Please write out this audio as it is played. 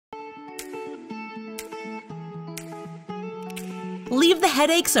Leave the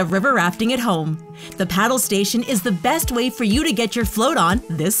headaches of river rafting at home. The paddle station is the best way for you to get your float on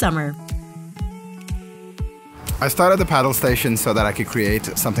this summer. I started the paddle station so that I could create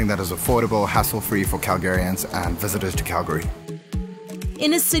something that is affordable, hassle-free for Calgarians and visitors to Calgary.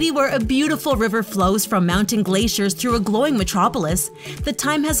 In a city where a beautiful river flows from mountain glaciers through a glowing metropolis, the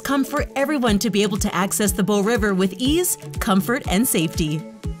time has come for everyone to be able to access the Bow River with ease, comfort, and safety.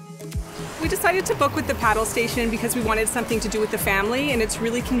 We decided to book with the paddle station because we wanted something to do with the family, and it's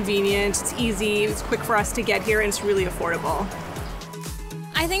really convenient, it's easy, it's quick for us to get here, and it's really affordable.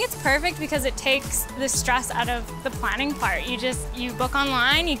 I think it's perfect because it takes the stress out of the planning part. You book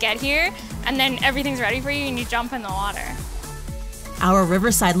online, you get here, and then everything's ready for you and you jump in the water. Our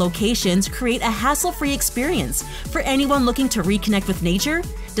riverside locations create a hassle-free experience for anyone looking to reconnect with nature,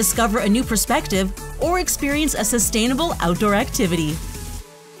 discover a new perspective, or experience a sustainable outdoor activity.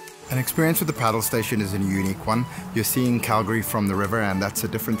 An experience with the paddle station is a unique one. You're seeing Calgary from the river, and that's a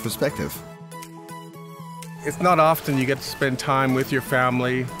different perspective. It's not often you get to spend time with your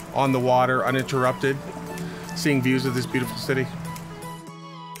family on the water, uninterrupted, seeing views of this beautiful city.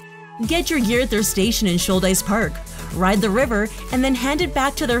 Get your gear at their station in Shoaldice Park, ride the river, and then hand it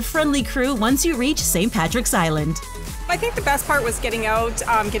back to their friendly crew once you reach St. Patrick's Island. I think the best part was getting out,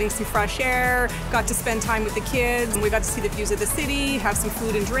 getting some fresh air, got to spend time with the kids, and we got to see the views of the city, have some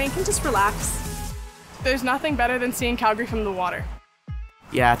food and drink, and just relax. There's nothing better than seeing Calgary from the water.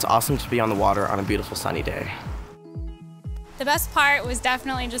 Yeah, it's awesome to be on the water on a beautiful sunny day. The best part was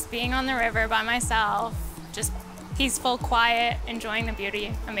definitely just being on the river by myself, just peaceful, quiet, enjoying the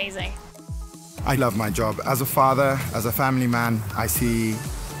beauty. Amazing. I love my job. As a father, as a family man, I see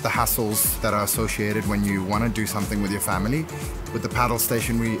the hassles that are associated when you want to do something with your family. With the paddle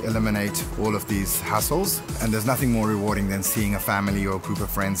station, we eliminate all of these hassles, and there's nothing more rewarding than seeing a family or a group of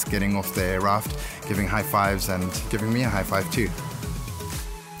friends getting off their raft, giving high fives, and giving me a high five too.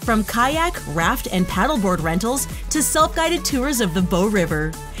 From kayak, raft, and paddleboard rentals to self-guided tours of the Bow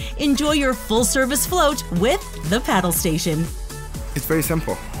River, enjoy your full-service float with the paddle station. It's very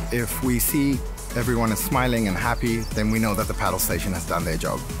simple. If we see everyone is smiling and happy, then we know that the paddle station has done their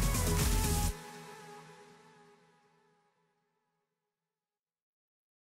job.